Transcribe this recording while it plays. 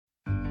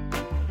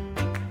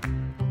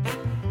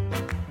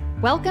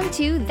Welcome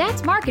to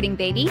That's Marketing,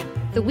 Baby,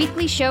 the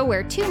weekly show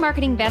where two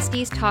marketing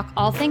besties talk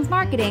all things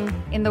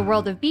marketing in the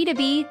world of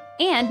B2B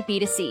and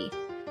B2C.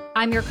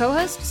 I'm your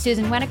co-host,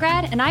 Susan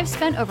Winograd, and I've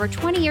spent over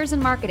 20 years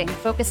in marketing,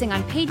 focusing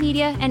on paid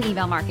media and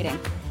email marketing.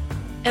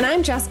 And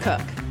I'm Jess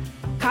Cook,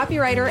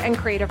 copywriter and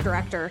creative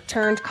director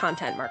turned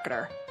content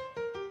marketer.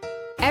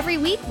 Every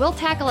week, we'll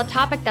tackle a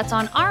topic that's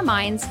on our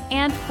minds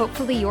and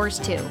hopefully yours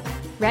too.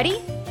 Ready?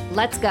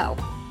 Let's go.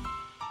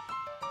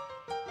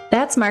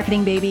 That's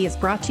Marketing, Baby is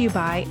brought to you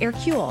by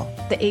Aircule,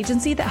 the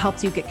agency that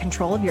helps you get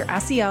control of your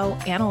SEO,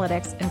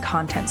 analytics, and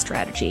content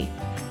strategy.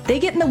 They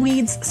get in the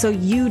weeds so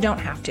you don't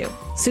have to.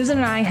 Susan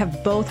and I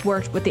have both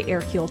worked with the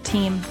Aircule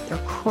team. They're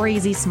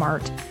crazy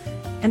smart.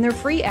 And their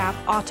free app,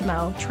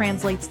 Automo,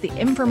 translates the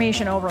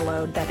information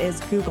overload that is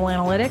Google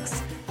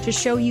Analytics to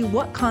show you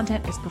what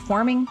content is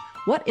performing,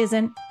 what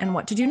isn't, and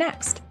what to do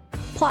next.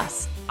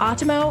 Plus,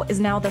 Automo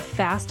is now the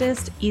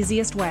fastest,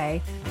 easiest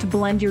way to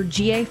blend your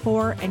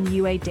GA4 and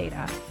UA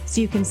data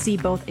so you can see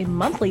both a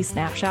monthly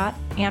snapshot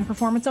and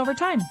performance over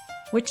time,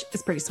 which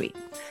is pretty sweet.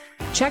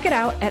 Check it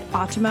out at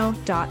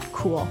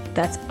automo.cool.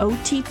 That's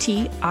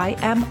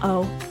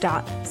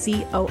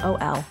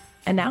OTTIMO.COOL.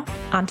 And now,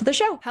 on to the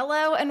show.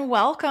 Hello and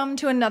welcome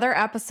to another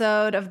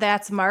episode of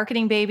That's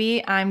Marketing,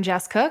 Baby. I'm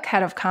Jess Cook,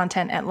 head of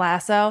content at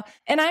Lasso,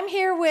 and I'm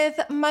here with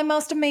my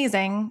most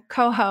amazing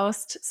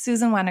co-host,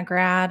 Susan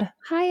Winograd.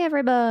 Hi,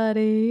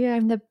 everybody.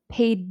 I'm the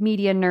paid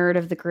media nerd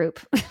of the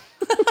group.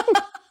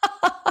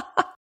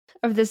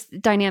 Of this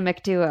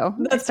dynamic duo.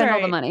 That's I spend right.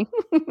 all the money.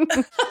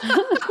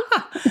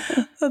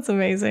 That's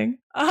amazing.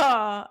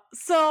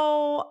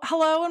 So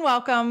hello and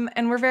welcome,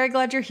 and we're very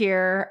glad you're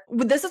here.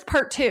 This is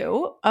part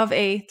 2 of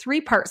a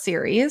 3-part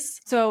series.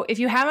 So if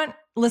you haven't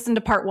listened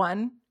to part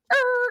 1,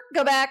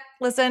 go back,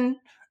 listen,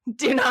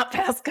 do not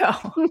pass go.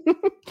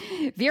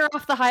 Veer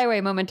off the highway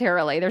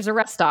momentarily. There's a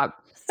rest stop.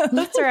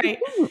 That's right.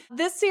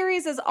 This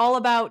series is all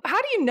about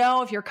how do you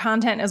know if your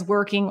content is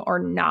working or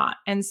not?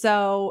 And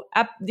so,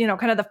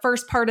 kind of the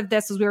first part of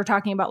this is we were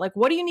talking about like,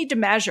 what do you need to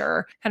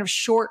measure kind of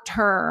short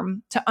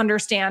term to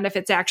understand if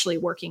it's actually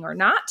working or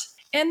not?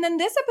 And then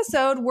this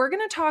episode, we're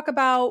going to talk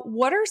about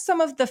what are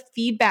some of the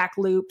feedback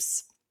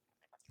loops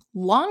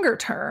longer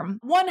term.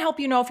 1, help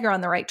you know if you're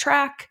on the right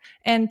track,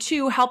 and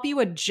 2, help you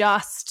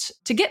adjust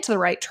to get to the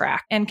right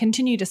track and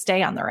continue to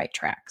stay on the right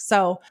track.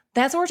 So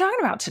that's what we're talking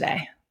about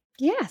today.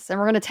 Yes, and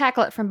we're going to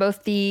tackle it from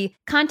both the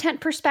content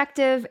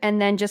perspective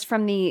and then just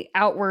from the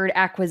outward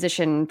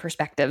acquisition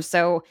perspective.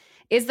 So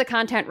is the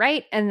content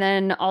right? And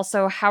then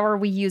also, how are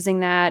we using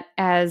that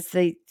as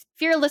the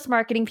fearless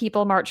marketing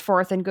people march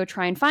forth and go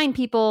try and find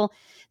people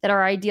that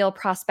are ideal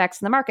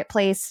prospects in the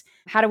marketplace?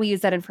 How do we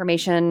use that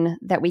information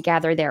that we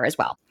gather there as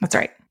well? That's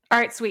right. All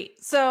right, sweet.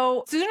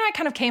 So Susan and I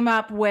kind of came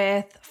up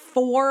with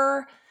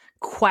 4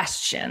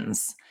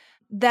 questions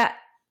that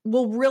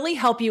will really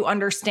help you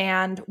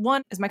understand,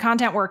 1, is my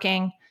content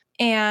working?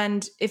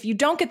 And if you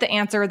don't get the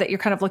answer that you're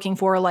kind of looking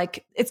for,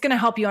 like, it's going to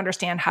help you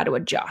understand how to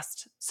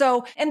adjust.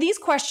 So, and these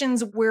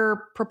questions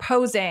we're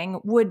proposing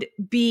would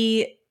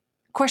be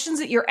questions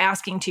that you're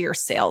asking to your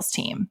sales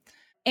team.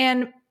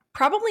 And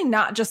probably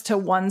not just to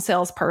one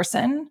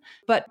salesperson,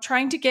 but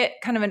trying to get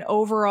kind of an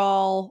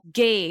overall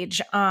gauge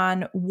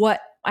on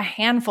what a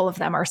handful of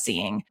them are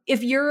seeing.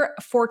 If you're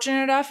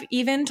fortunate enough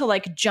even to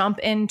like jump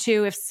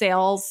into, if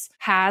sales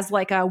has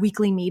like a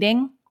weekly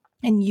meeting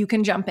and you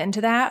can jump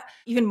into that,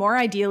 even more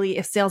ideally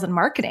if sales and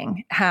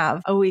marketing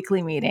have a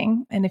weekly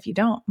meeting. And if you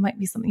don't, it might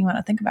be something you want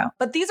to think about.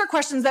 But these are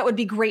questions that would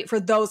be great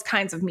for those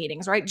kinds of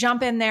meetings, right?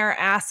 Jump in there,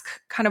 ask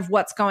kind of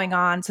what's going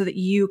on so that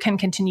you can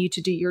continue to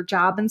do your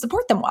job and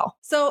support them well.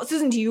 So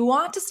Susan, do you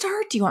want to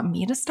start? Do you want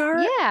me to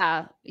start?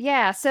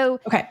 Yeah. So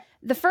okay.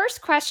 The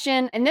first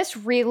question, and this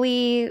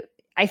really,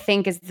 I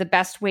think, is the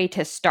best way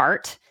to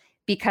start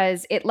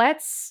because it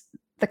lets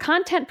the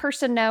content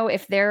person know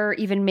if they're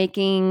even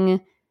making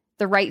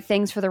the right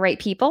things for the right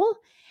people.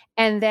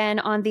 And then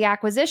on the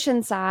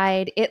acquisition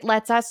side, it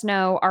lets us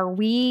know, are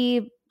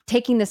we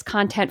taking this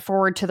content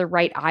forward to the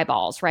right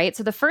eyeballs, right?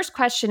 So the first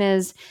question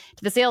is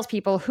to the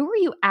salespeople, who are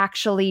you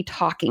actually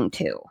talking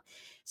to?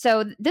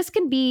 So this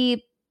can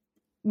be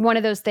one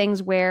of those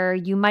things where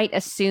you might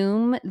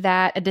assume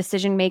that a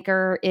decision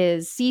maker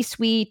is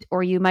C-suite,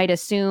 or you might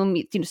assume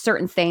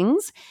certain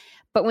things.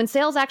 But when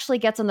sales actually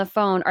gets on the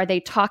phone, are they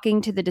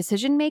talking to the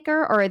decision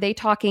maker, or are they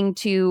talking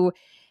to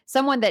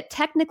someone that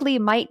technically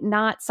might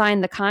not sign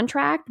the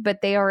contract,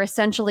 but they are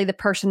essentially the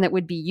person that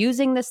would be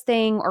using this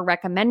thing or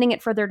recommending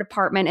it for their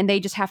department, and they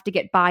just have to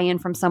get buy-in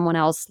from someone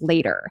else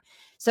later?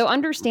 So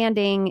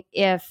understanding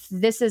if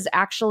this is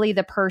actually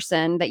the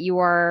person that you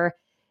are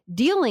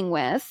dealing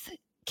with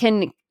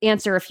can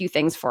answer a few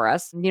things for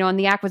us. On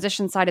the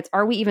acquisition side, it's,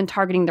 are we even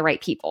targeting the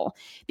right people?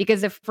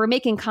 Because if we're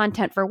making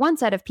content for one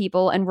set of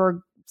people and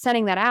we're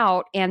sending that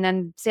out and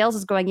then sales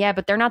is going, yeah,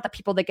 but they're not the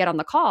people that get on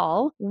the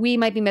call, we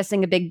might be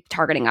missing a big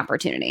targeting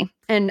opportunity.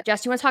 And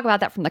Jess, you want to talk about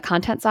that from the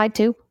content side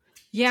too?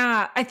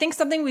 Yeah, I think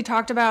something we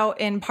talked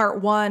about in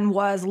part 1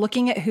 was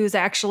looking at who's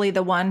actually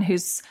the one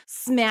who's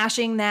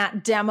smashing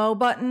that demo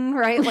button,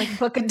 right? Like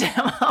book a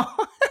demo.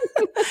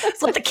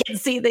 That's what the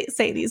kids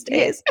say these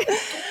days.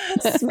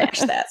 Smash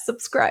that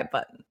subscribe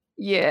button.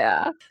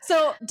 Yeah.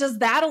 So does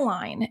that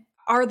align?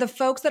 Are the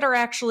folks that are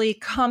actually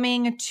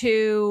coming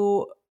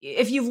to,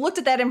 if you've looked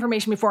at that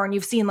information before and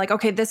you've seen like,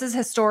 okay, this is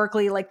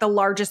historically like the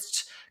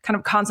largest kind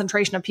of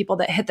concentration of people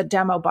that hit the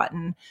demo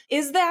button.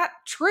 Is that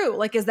true?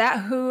 Like, is that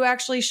who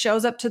actually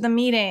shows up to the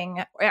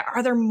meeting?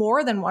 Are there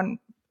more than one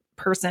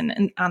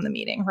person on the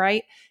meeting,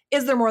 right?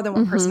 Is there more than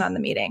one person on the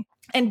meeting?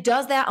 And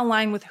does that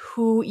align with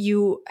who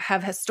you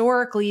have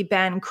historically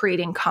been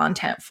creating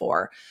content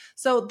for?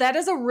 So that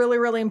is a really,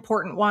 really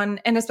important one.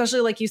 And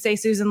especially like you say,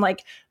 Susan,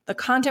 like the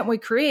content we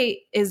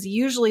create is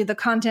usually the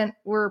content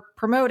we're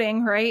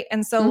promoting, right?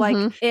 And so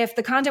like if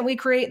the content we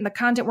create and the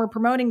content we're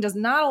promoting does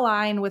not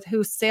align with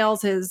who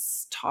sales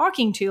is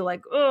talking to,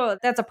 like, oh,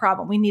 that's a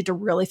problem. We need to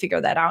really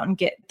figure that out and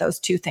get those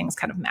two things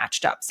kind of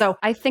matched up. So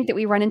I think that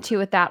we run into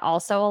with that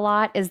also a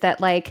lot is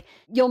that like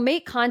you'll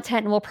make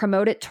content and we'll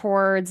promote it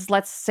towards,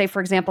 let's say,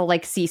 for example,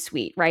 like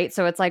C-suite, right?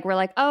 So it's like, we're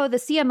like, oh, the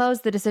CMO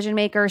is the decision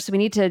maker, so we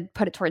need to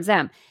put it towards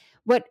them.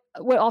 What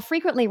I'll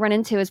frequently run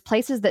into is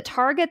places that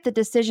target the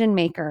decision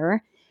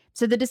maker.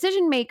 So the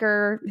decision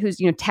maker,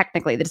 who's,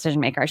 technically the decision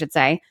maker, I should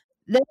say,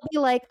 they'll be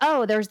like,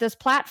 oh, there's this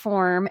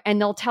platform, and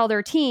they'll tell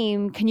their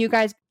team, can you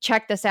guys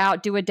check this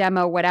out, do a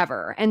demo,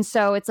 whatever. And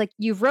so it's like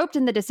you've roped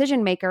in the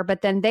decision maker,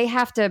 but then they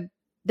have to,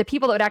 the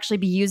people that would actually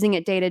be using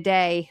it day to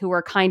day, who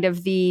are kind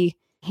of the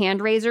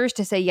hand raisers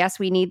to say, yes,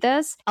 we need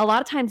this. A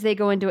lot of times they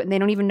go into it and they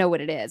don't even know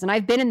what it is. And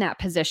I've been in that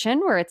position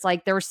where it's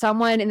like, there was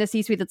someone in the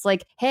C-suite that's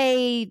like,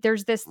 hey,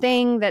 there's this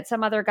thing that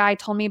some other guy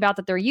told me about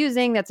that they're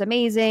using. That's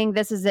amazing.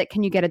 This is it.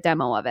 Can you get a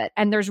demo of it?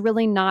 And there's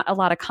really not a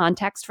lot of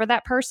context for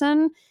that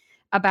person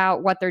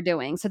about what they're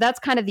doing. So that's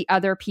kind of the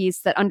other piece,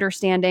 that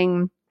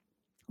understanding,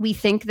 we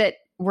think that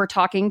we're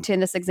talking to,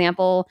 in this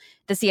example,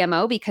 the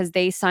CMO because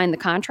they signed the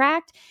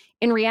contract.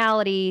 In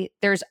reality,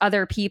 there's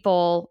other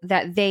people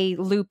that they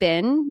loop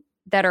in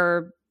that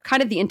are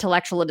kind of the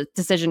intellectual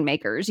decision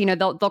makers.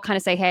 They'll kind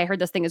of say, hey, I heard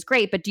this thing is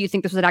great, but do you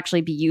think this would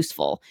actually be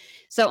useful?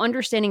 So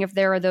understanding if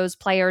there are those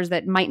players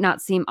that might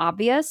not seem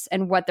obvious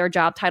and what their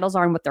job titles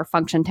are and what their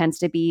function tends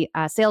to be.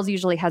 Sales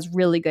usually has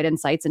really good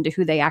insights into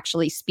who they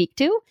actually speak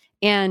to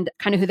and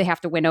kind of who they have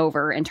to win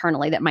over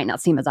internally that might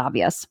not seem as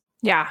obvious.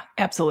 Yeah,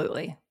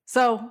 absolutely.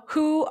 So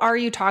who are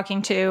you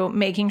talking to,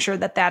 making sure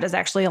that that is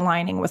actually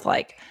aligning with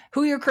like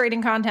who you're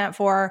creating content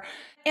for?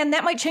 And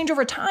that might change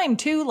over time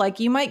too. Like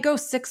you might go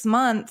 6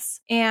 months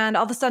and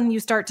all of a sudden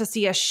you start to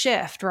see a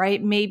shift,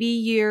 right? Maybe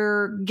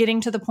you're getting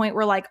to the point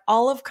where like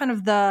all of kind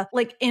of the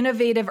like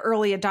innovative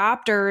early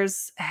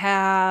adopters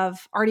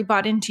have already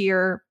bought into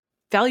your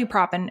value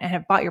prop and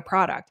have bought your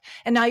product.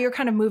 And now you're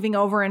kind of moving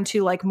over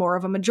into like more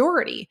of a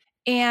majority.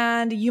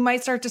 And you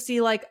might start to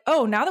see like,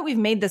 oh, now that we've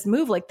made this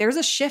move, like there's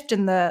a shift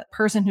in the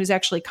person who's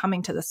actually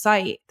coming to the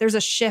site. There's a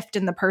shift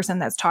in the person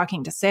that's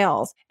talking to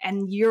sales.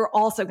 And you're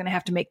also going to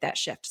have to make that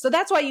shift. So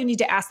that's why you need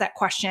to ask that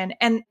question.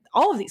 And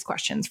all of these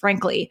questions,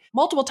 frankly,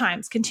 multiple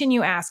times,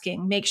 continue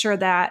asking, make sure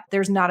that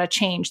there's not a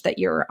change that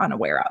you're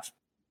unaware of.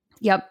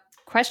 Yep.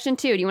 Question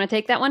 2. Do you want to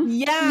take that one?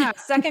 Yeah.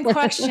 Second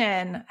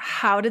question.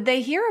 How did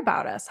they hear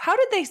about us? How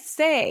did they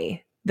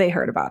say they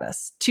heard about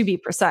us, to be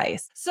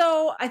precise?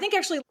 So I think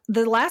actually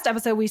the last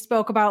episode we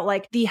spoke about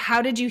like the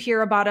how did you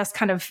hear about us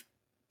kind of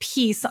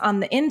piece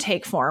on the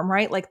intake form,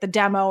 right? Like the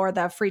demo or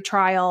the free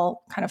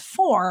trial kind of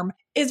form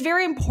is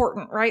very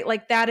important, right?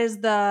 Like that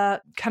is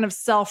the kind of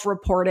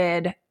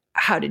self-reported,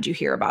 how did you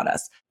hear about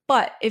us?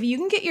 But if you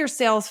can get your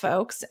sales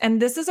folks, and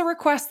this is a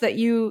request that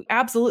you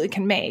absolutely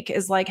can make,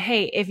 is like,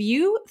 hey, if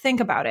you think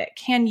about it,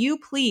 can you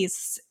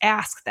please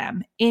ask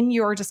them in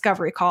your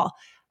discovery call,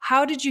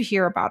 how did you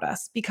hear about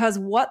us? Because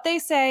what they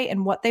say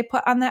and what they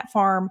put on that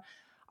form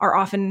are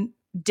often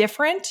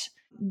different.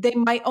 They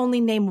might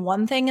only name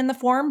one thing in the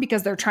form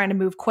because they're trying to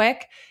move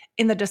quick.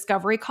 In the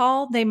discovery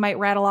call, they might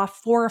rattle off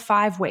 4 or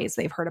 5 ways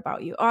they've heard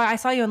about you. Or I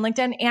saw you on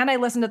LinkedIn and I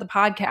listened to the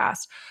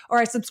podcast, or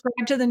I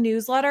subscribed to the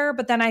newsletter,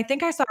 but then I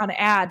think I saw an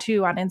ad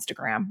too on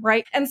Instagram,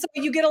 right? And so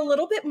you get a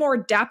little bit more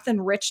depth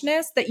and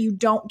richness that you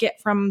don't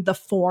get from the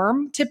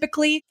form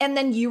typically. And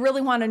then you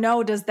really want to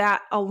know, does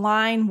that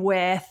align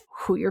with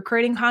who you're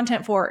creating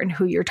content for and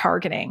who you're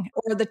targeting,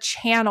 or the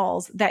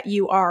channels that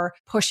you are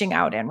pushing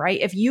out in, right?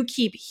 If you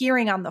keep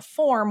hearing on the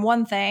form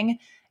one thing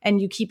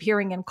and you keep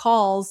hearing in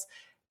calls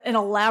an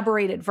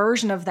elaborated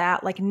version of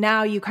that, like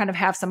now you kind of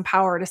have some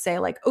power to say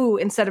like, oh,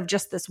 instead of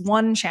just this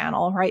one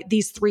channel, right?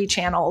 These 3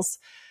 channels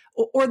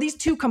or these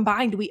 2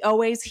 combined, we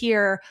always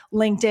hear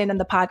LinkedIn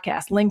and the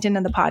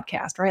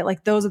podcast, right?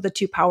 Like those are the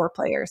 2 power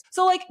players.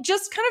 So like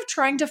just kind of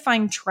trying to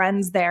find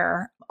trends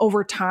there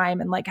over time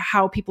and like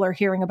how people are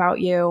hearing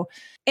about you.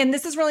 And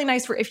this is really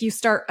nice for if you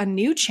start a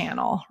new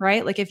channel,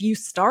 right? Like if you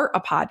start a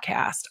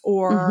podcast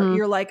or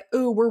you're like,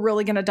 oh, we're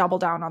really going to double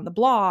down on the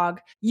blog,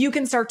 you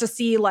can start to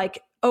see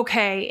like,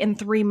 okay, in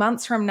 3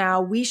 months from now,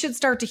 we should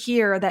start to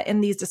hear that in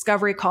these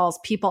discovery calls,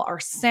 people are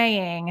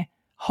saying,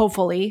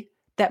 hopefully,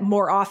 that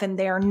more often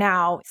they are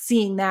now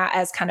seeing that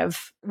as kind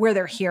of where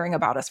they're hearing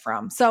about us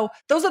from. So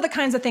those are the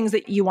kinds of things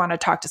that you want to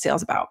talk to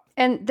sales about.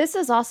 And this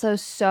is also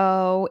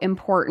so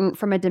important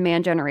from a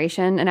demand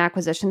generation and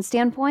acquisition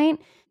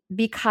standpoint,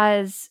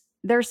 because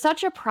there's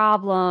such a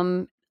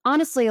problem.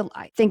 Honestly,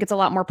 I think it's a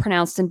lot more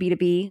pronounced in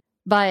B2B,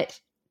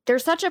 but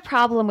there's such a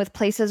problem with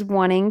places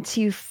wanting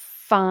to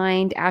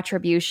find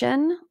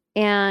attribution.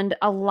 And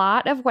a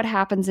lot of what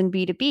happens in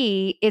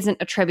B2B isn't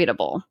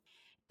attributable.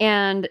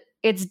 And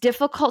it's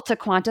difficult to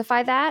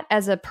quantify that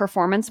as a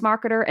performance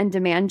marketer and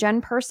demand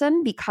gen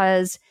person,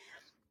 because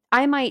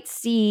I might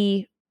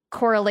see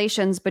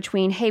correlations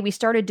between, hey, we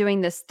started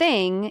doing this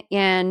thing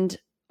and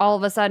all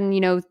of a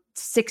sudden,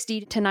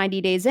 60 to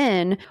 90 days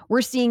in,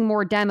 we're seeing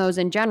more demos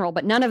in general,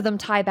 but none of them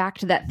tie back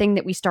to that thing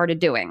that we started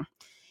doing.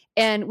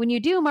 And when you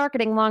do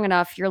marketing long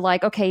enough, you're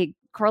like, okay,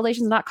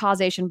 correlation's not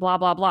causation, blah,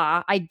 blah,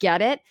 blah. I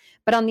get it.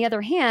 But on the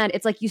other hand,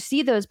 it's like you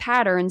see those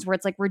patterns where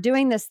it's like, we're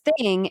doing this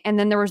thing and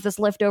then there was this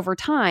lift over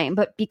time.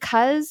 But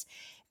because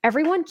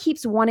everyone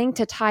keeps wanting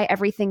to tie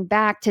everything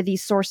back to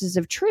these sources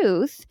of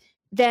truth,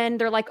 then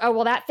they're like, oh,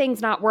 well, that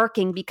thing's not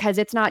working because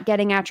it's not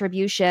getting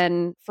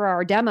attribution for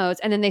our demos.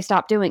 And then they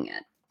stop doing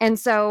it. And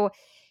so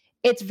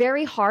it's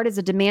very hard as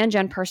a demand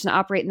gen person to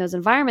operate in those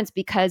environments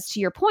because, to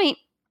your point,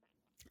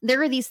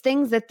 there are these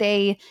things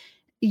that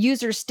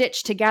users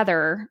stitch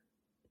together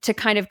to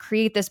kind of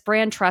create this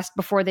brand trust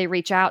before they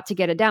reach out to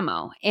get a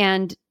demo.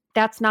 And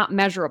that's not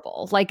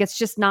measurable. Like, it's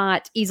just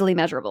not easily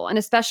measurable. And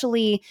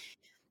especially,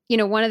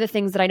 one of the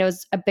things that I know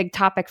is a big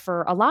topic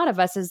for a lot of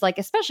us is like,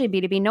 especially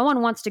B2B, no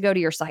one wants to go to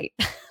your site.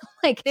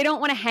 Like, they don't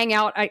want to hang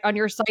out on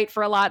your site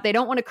for a lot. They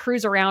don't want to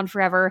cruise around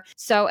forever.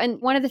 So, and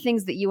one of the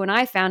things that you and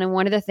I found, and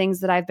one of the things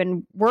that I've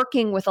been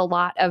working with a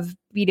lot of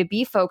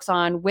B2B folks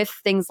on with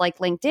things like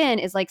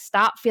LinkedIn is like,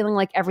 stop feeling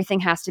like everything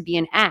has to be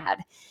an ad.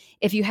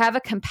 If you have a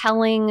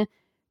compelling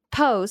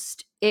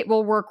post, it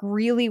will work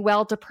really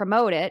well to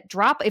promote it.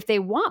 If they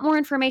want more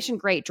information,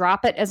 great,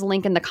 drop it as a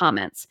link in the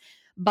comments.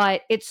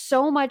 But it's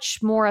so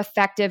much more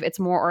effective. It's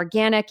more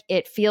organic.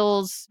 It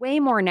feels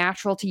way more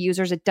natural to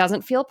users. It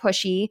doesn't feel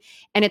pushy,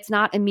 and it's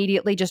not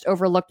immediately just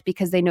overlooked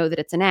because they know that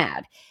it's an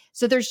ad.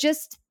 So there's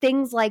just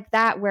things like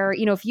that where,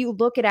 if you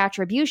look at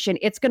attribution,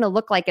 it's going to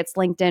look like it's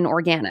LinkedIn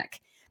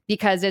organic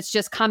because it's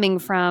just coming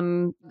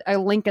from a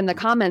link in the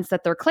comments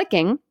that they're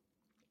clicking.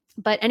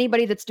 But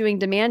anybody that's doing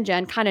demand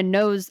gen kind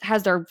of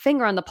has their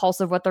finger on the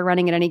pulse of what they're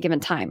running at any given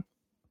time.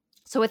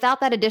 So without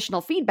that additional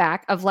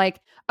feedback of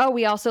like, oh,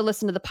 we also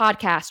listened to the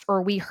podcast,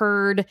 or we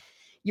heard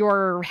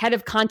your head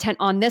of content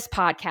on this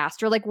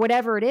podcast, or like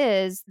whatever it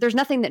is, there's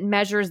nothing that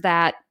measures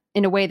that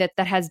in a way that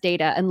has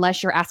data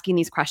unless you're asking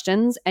these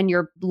questions and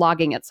you're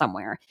logging it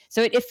somewhere.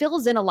 So it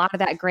fills in a lot of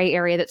that gray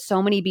area that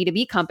so many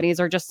B2B companies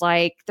are just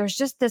like, there's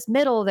just this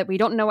middle that we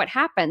don't know what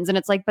happens. And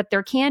it's like, but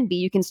there can be.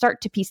 You can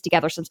start to piece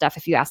together some stuff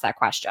if you ask that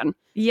question.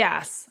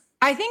 Yes.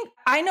 I think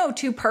I know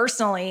too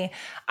personally,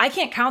 I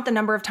can't count the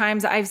number of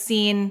times I've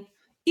seen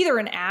either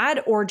an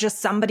ad or just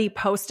somebody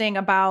posting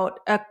about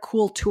a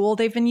cool tool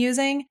they've been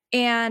using.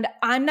 And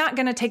I'm not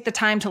going to take the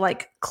time to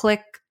like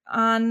click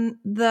on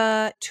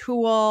the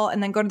tool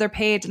and then go to their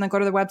page and then go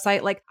to their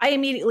website. Like, I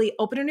immediately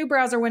open a new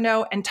browser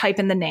window and type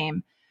in the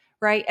name.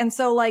 Right. And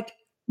so like,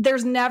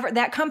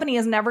 that company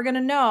is never going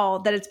to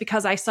know that it's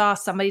because I saw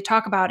somebody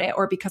talk about it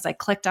or because I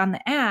clicked on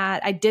the ad.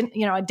 I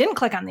didn't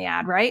click on the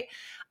ad. Right.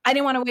 I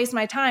didn't want to waste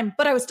my time,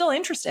 but I was still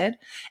interested.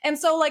 And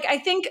so like, I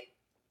think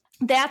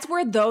that's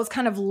where those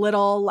kind of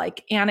little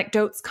like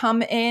anecdotes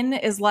come in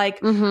is like,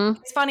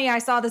 It's funny, I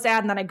saw this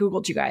ad and then I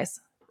Googled you guys,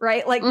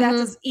 right? Like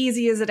that's as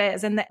easy as it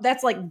is. And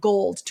that's like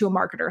gold to a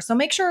marketer. So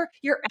make sure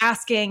you're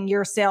asking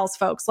your sales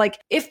folks, like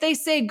if they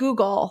say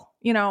Google,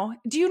 do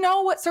you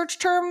know what search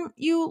term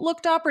you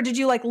looked up, or did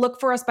you like look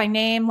for us by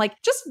name? Like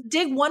just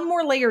dig one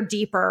more layer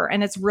deeper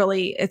and it's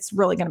really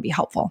going to be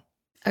helpful.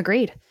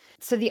 Agreed.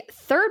 So the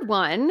third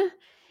one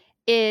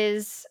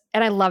is,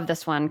 and I love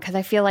this one because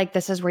I feel like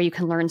this is where you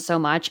can learn so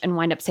much and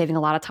wind up saving a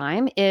lot of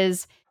time,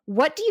 is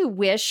what do you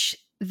wish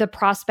the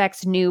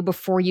prospects knew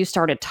before you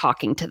started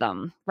talking to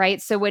them,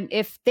 right? So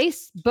if they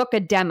book a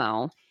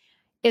demo,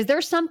 is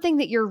there something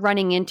that you're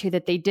running into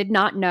that they did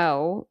not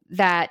know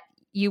that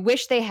you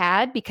wish they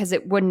had because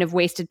it wouldn't have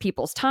wasted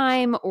people's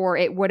time, or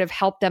it would have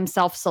helped them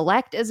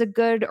self-select as a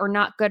good or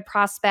not good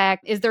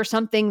prospect? Is there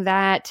something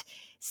that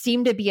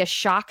seemed to be a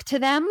shock to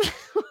them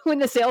when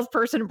the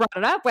salesperson brought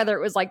it up, whether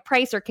it was like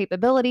price or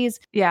capabilities?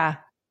 Yeah.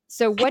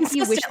 So what do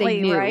you wish they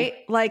knew? Right?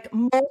 Like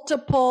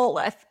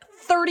multiple,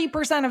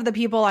 30% of the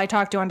people I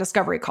talked to on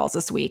discovery calls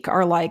this week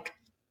are like,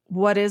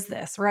 what is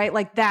this? Right?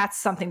 Like that's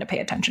something to pay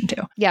attention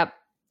to. Yep.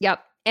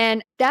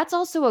 And that's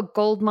also a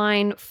gold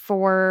mine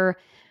for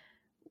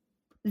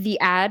the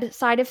ad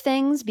side of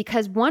things,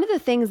 because one of the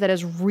things that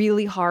is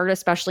really hard,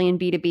 especially in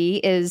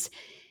B2B, is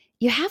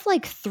you have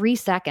like 3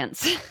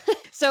 seconds.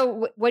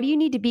 So what do you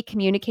need to be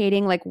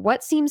communicating? Like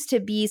what seems to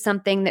be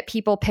something that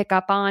people pick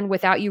up on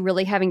without you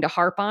really having to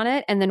harp on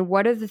it? And then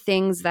what are the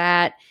things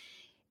that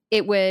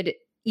it would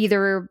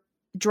either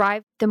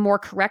drive the more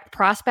correct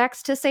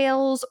prospects to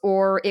sales,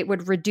 or it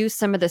would reduce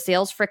some of the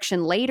sales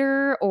friction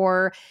later.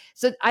 Or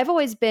so I've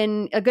always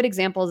been a good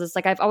example is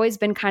like, I've always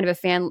been kind of a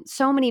fan.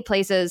 So many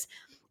places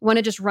want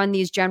to just run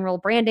these general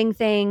branding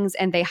things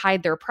and they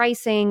hide their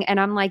pricing. And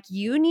I'm like,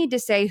 you need to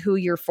say who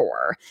you're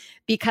for,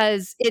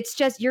 because it's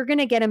just, you're going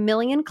to get a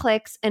million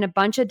clicks and a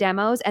bunch of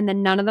demos, and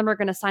then none of them are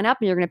going to sign up,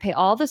 and you're going to pay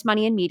all this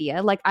money in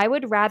media. Like, I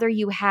would rather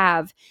you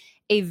have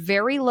a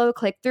very low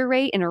click-through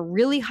rate and a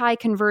really high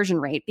conversion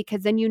rate,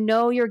 because then you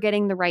know you're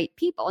getting the right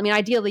people. I mean,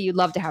 ideally, you'd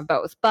love to have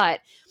both, but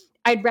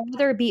I'd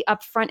rather be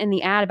upfront in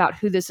the ad about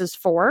who this is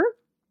for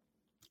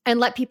and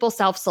let people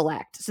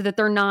self-select so that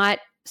they're not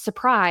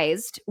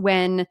surprised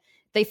when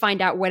they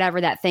find out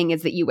whatever that thing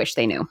is that you wish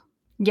they knew.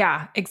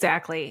 Yeah,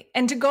 exactly.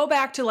 And to go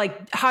back to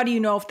like, how do you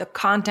know if the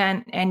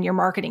content and your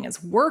marketing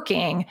is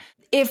working?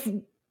 If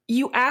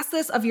you ask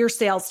this of your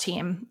sales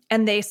team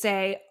and they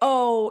say,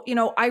 oh,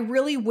 I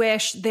really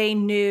wish they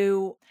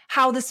knew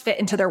how this fit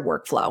into their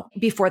workflow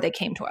before they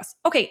came to us.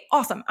 Okay,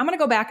 awesome. I'm going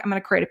to go back. I'm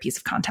going to create a piece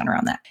of content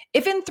around that.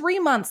 If in 3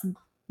 months,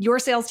 your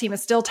sales team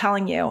is still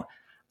telling you,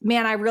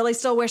 man, I really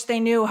still wish they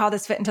knew how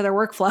this fit into their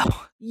workflow,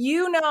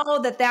 you know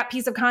that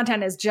piece of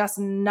content is just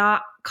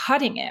not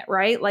cutting it,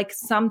 right? Like,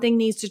 something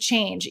needs to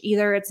change.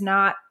 Either it's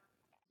not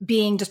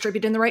being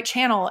distributed in the right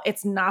channel,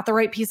 it's not the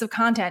right piece of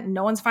content,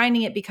 no one's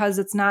finding it because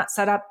it's not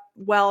set up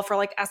well for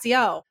like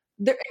SEO.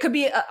 There could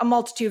be a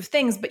multitude of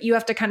things, but you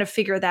have to kind of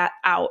figure that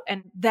out.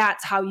 And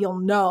that's how you'll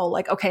know,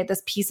 like, okay,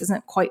 this piece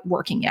isn't quite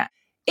working yet.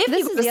 If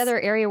this is the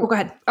other area. Go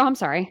ahead. Oh, I'm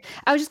sorry.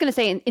 I was just going to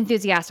say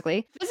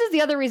enthusiastically, this is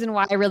the other reason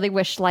why I really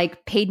wish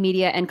like paid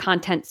media and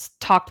content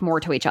talked more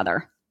to each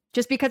other.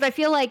 Just because I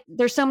feel like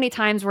there's so many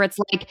times where it's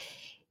like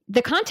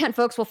the content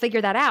folks will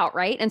figure that out,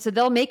 right? And so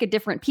they'll make a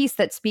different piece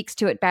that speaks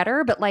to it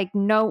better. But like,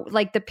 no,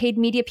 like the paid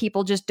media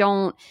people just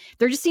don't,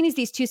 they're just seeing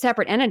these two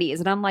separate entities.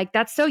 And I'm like,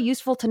 that's so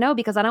useful to know,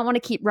 because I don't want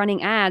to keep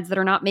running ads that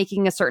are not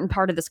making a certain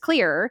part of this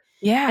clear.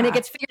 Yeah. And it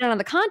gets figured out on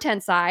the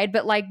content side,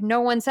 but like no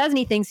one says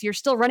anything. So you're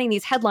still running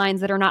these headlines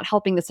that are not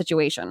helping the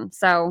situation.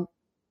 So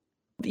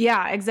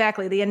yeah,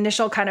 exactly. The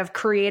initial kind of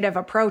creative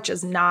approach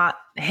is not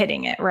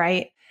hitting it,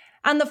 right?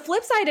 On the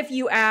flip side, if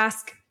you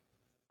ask,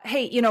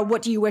 hey,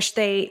 what do you wish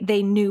they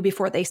knew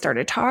before they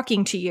started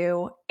talking to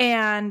you?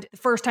 And the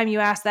first time you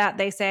ask that,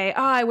 they say,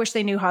 oh, I wish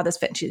they knew how this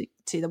fit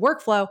into the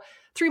workflow.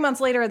 3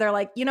 months later, they're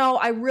like,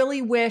 I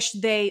really wish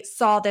they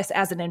saw this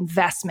as an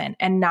investment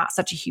and not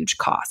such a huge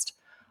cost.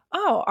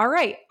 Oh, all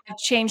right. I've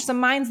changed some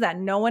minds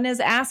then. No one is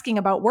asking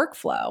about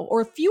workflow,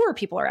 or fewer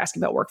people are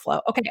asking about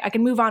workflow. Okay, I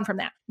can move on from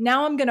that.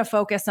 Now I'm going to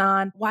focus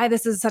on why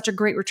this is such a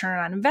great return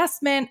on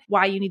investment,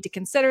 why you need to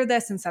consider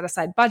this and set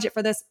aside budget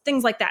for this,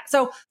 things like that.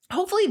 So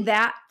hopefully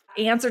that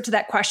answer to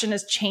that question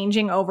is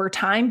changing over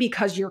time,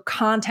 because your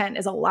content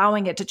is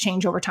allowing it to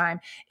change over time.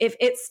 If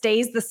it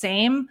stays the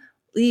same,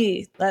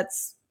 you got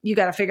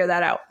to figure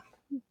that out.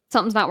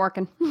 Something's not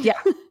working. Yeah.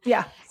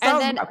 Yeah. And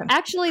then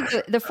actually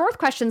the fourth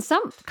question,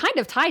 some kind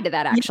of tied to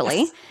that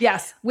actually.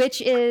 Yes. Which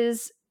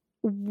is,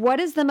 what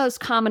is the most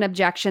common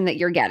objection that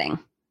you're getting?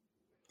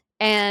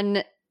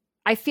 And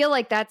I feel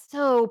like that's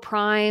so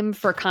prime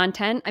for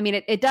content. I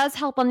mean, it does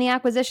help on the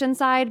acquisition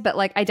side, but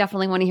like, I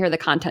definitely want to hear the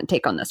content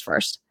take on this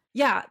first.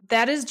 Yeah.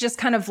 That is just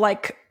kind of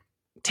like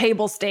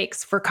table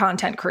stakes for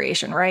content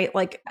creation, right?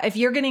 Like, if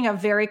you're getting a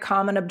very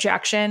common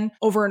objection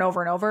over and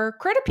over and over,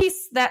 create a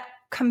piece that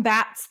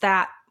combats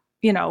that,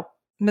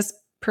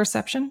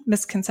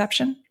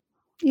 misconception.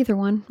 Either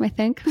one, I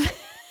think.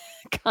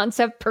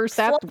 Concept,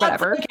 percept,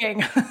 whatever.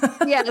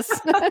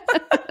 Yes.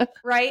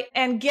 Right.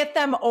 And get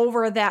them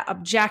over that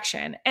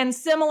objection. And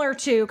similar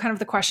to kind of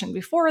the question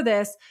before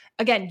this,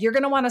 again, you're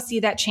going to want to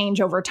see that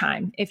change over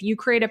time. If you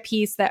create a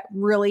piece that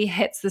really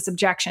hits this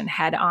objection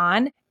head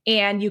on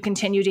and you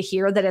continue to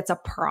hear that it's a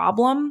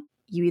problem,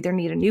 you either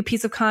need a new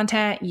piece of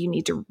content, you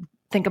need to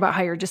think about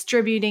how you're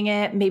distributing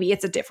it. Maybe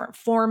it's a different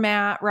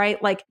format, right?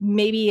 Like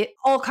maybe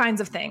all kinds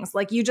of things.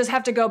 Like you just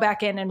have to go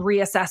back in and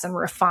reassess and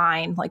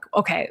refine, like,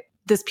 okay,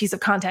 this piece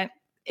of content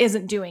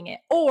isn't doing it.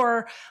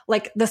 Or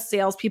like the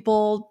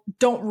salespeople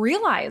don't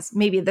realize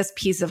maybe this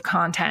piece of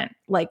content,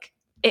 like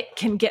it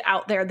can get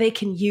out there. They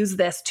can use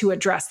this to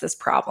address this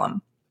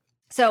problem.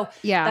 So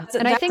yeah.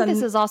 And I think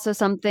this is also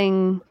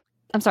something,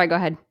 I'm sorry, go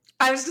ahead.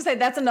 I was going to say,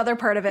 that's another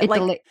part of it.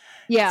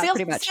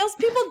 Pretty much.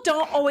 Salespeople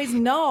don't always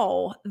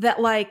know that,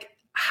 like,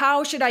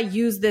 how should I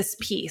use this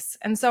piece?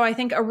 And so I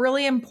think a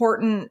really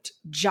important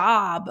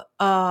job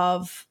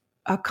of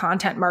a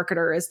content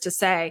marketer is to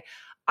say,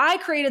 I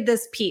created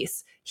this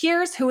piece.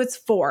 Here's who it's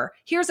for.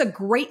 Here's a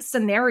great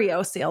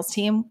scenario, sales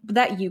team,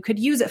 that you could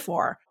use it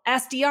for.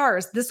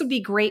 SDRs, this would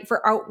be great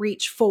for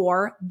outreach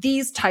for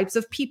these types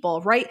of people,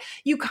 right?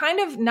 You kind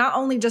of not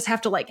only just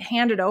have to like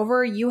hand it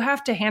over, you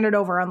have to hand it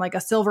over on like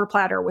a silver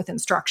platter with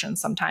instructions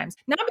sometimes.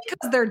 Not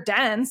because they're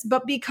dense,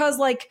 but because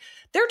like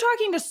they're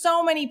talking to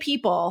so many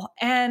people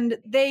and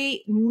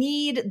they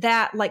need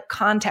that like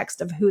context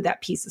of who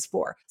that piece is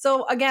for.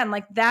 So again,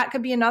 like that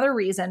could be another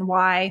reason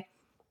why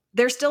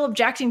they're still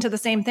objecting to the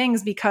same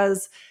things,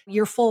 because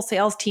your full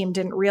sales team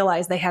didn't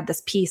realize they had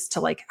this piece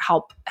to like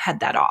help head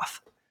that off.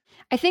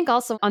 I think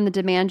also on the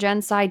demand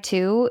gen side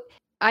too,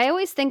 I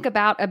always think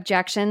about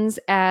objections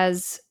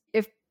as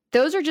if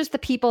those are just the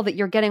people that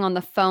you're getting on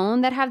the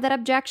phone that have that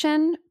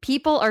objection,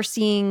 people are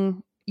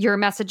seeing your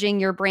messaging,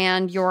 your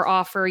brand, your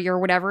offer, your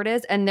whatever it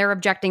is, and they're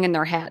objecting in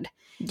their head.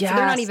 Yes. So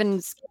they're not even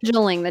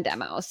scheduling the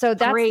demo. So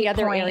that's the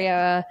other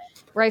area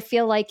where I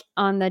feel like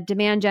on the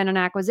demand gen and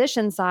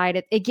acquisition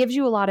side, it gives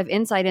you a lot of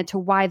insight into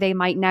why they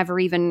might never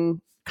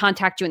even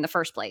contact you in the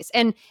first place.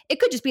 And it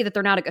could just be that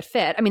they're not a good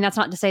fit. I mean, that's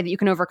not to say that you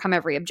can overcome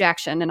every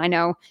objection. And I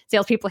know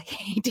salespeople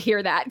hate to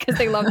hear that because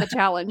they love the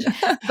challenge.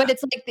 But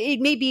it's like, it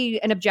may be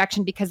an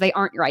objection because they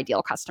aren't your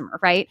ideal customer,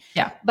 right?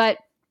 Yeah. But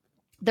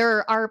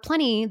there are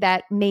plenty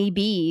that may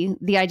be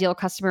the ideal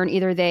customer, and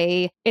either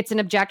it's an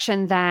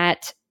objection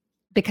that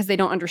because they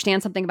don't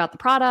understand something about the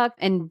product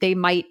and they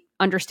might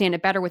understand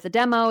it better with a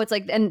demo. It's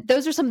like, and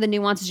those are some of the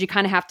nuances you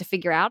kind of have to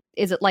figure out.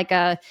 Is it like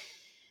an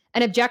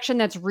objection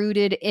that's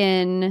rooted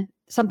in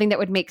something that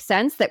would make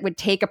sense that would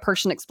take a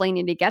person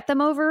explaining to get them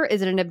over?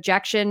 Is it an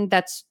objection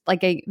that's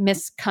like a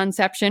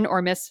misconception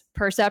or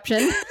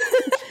misperception?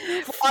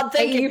 Flawed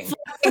thinking.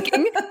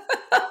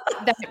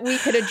 That we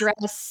could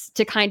address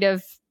to kind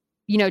of,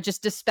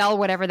 just dispel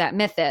whatever that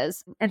myth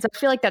is. And so I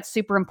feel like that's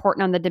super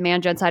important on the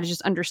demand gen side, is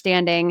just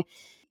understanding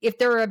if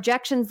there are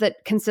objections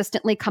that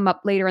consistently come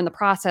up later in the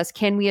process,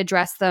 can we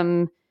address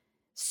them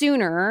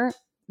sooner?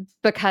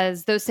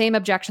 Because those same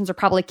objections are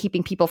probably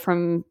keeping people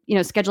from,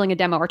 scheduling a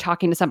demo or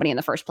talking to somebody in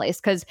the first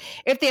place. Because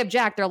if they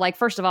object, they're like,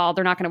 first of all,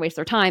 they're not going to waste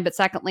their time. But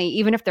secondly,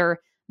 even if they're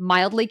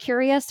mildly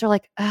curious, they're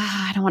like,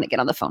 I don't want to get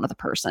on the phone with a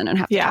person and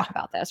have to talk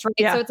about this. Right.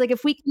 Yeah. So it's like,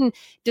 if we can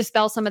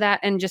dispel some of that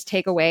and just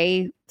take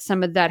away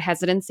some of that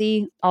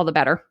hesitancy, all the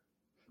better.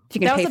 If you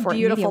can that was a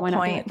beautiful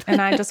point.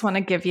 And I just want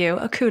to give you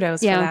a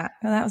kudos for that.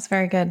 That was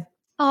very good.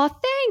 Oh,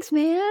 thanks,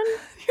 man.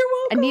 You're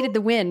welcome. I needed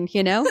the win,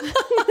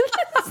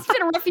 It's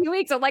been a rough few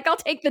weeks. I'm like, I'll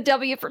take the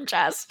W from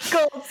Jess.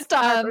 Gold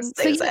star for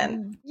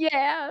Susan.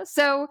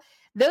 So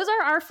those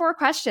are our 4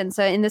 questions.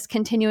 So in this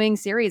continuing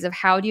series of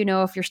how do you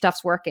know if your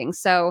stuff's working?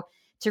 So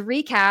to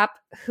recap,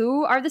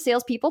 who are the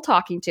salespeople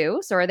talking to?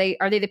 So are they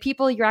the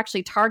people you're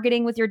actually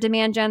targeting with your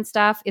demand gen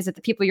stuff? Is it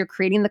the people you're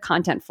creating the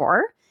content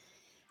for?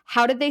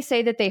 How did they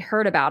say that they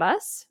heard about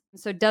us?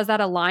 So does that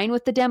align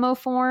with the demo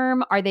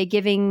form? Are they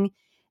giving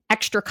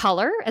extra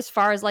color as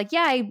far as like,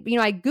 I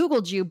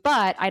Googled you,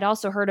 but I'd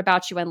also heard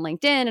about you on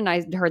LinkedIn and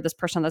I heard this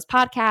person on this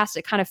podcast.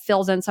 It kind of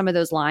fills in some of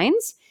those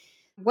lines.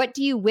 What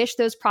do you wish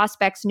those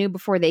prospects knew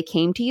before they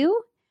came to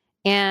you?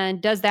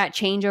 And does that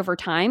change over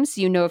time?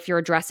 So if you're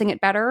addressing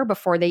it better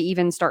before they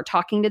even start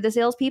talking to the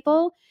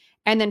salespeople.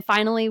 And then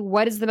finally,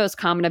 what is the most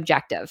common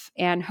objective?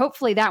 And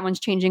hopefully that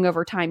one's changing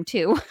over time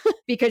too,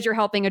 because you're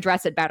helping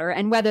address it better.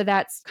 And whether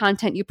that's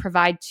content you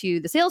provide to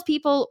the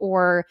salespeople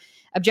or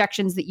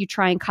objections that you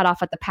try and cut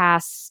off at the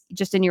pass,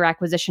 just in your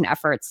acquisition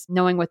efforts,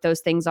 knowing what those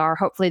things are,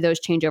 hopefully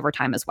those change over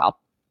time as well.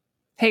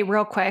 Hey,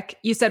 real quick,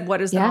 you said,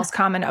 what is the most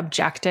common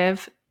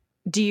objective?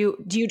 Do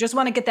you just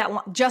want to get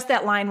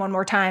that line one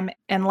more time?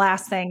 And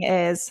last thing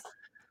is,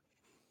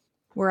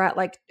 we're at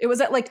it was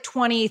at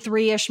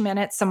 23-ish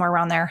minutes, somewhere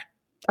around there.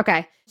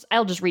 Okay.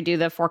 I'll just redo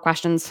the 4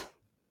 questions.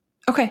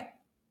 Okay.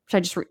 Should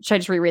I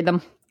just reread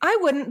them? I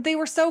wouldn't. They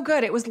were so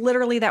good. It was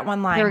literally that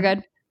one line. They were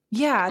good?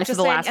 Yeah. Just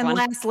the last one.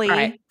 Lastly.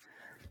 Right.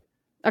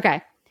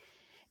 Okay.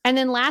 And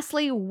then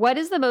lastly, what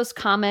is the most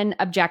common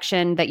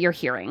objection that you're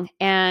hearing?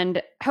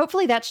 And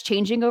hopefully that's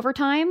changing over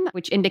time,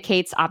 which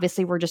indicates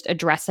obviously we're just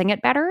addressing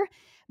it better.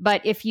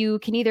 But if you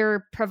can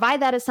either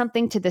provide that as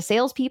something to the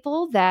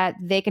salespeople that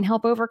they can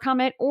help overcome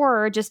it,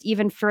 or just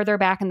even further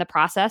back in the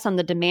process on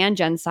the demand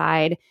gen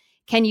side,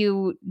 can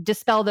you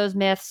dispel those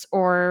myths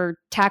or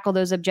tackle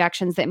those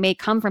objections that may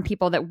come from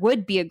people that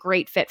would be a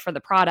great fit for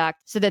the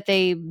product so that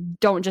they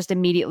don't just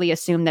immediately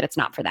assume that it's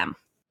not for them?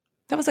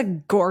 That was a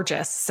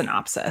gorgeous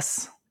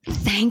synopsis.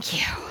 Thank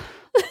you.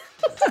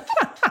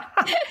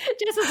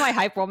 Jess is my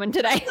hype woman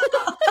today.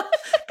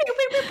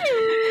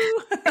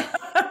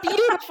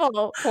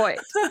 Beautiful point.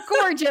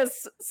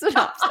 Gorgeous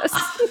synopsis.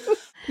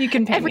 You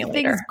can pay me later.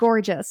 Everything's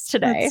gorgeous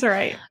today. That's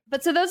right.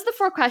 But so those are the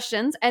 4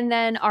 questions. And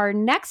then our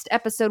next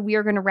episode, we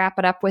are going to wrap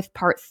it up with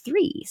part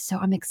 3. So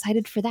I'm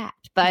excited for that.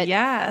 But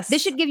yes,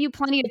 this should give you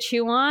plenty to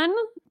chew on,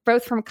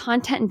 both from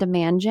content and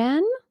demand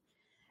gen.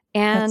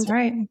 And that's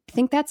right. I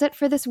think that's it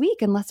for this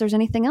week, unless there's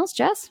anything else,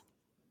 Jess.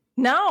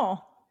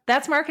 No,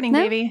 that's marketing,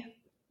 baby.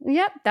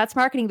 Yep, that's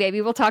marketing,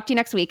 baby. We'll talk to you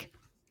next week.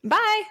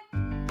 Bye.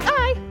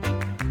 Bye.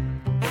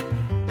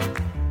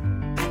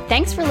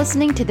 Thanks for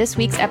listening to this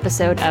week's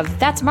episode of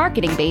That's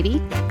Marketing,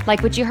 Baby.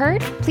 Like what you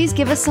heard? Please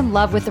give us some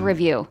love with a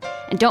review.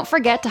 And don't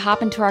forget to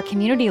hop into our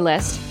community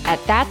list at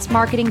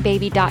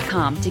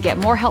that'smarketingbaby.com to get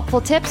more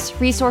helpful tips,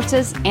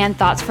 resources, and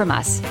thoughts from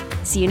us.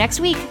 See you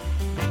next week.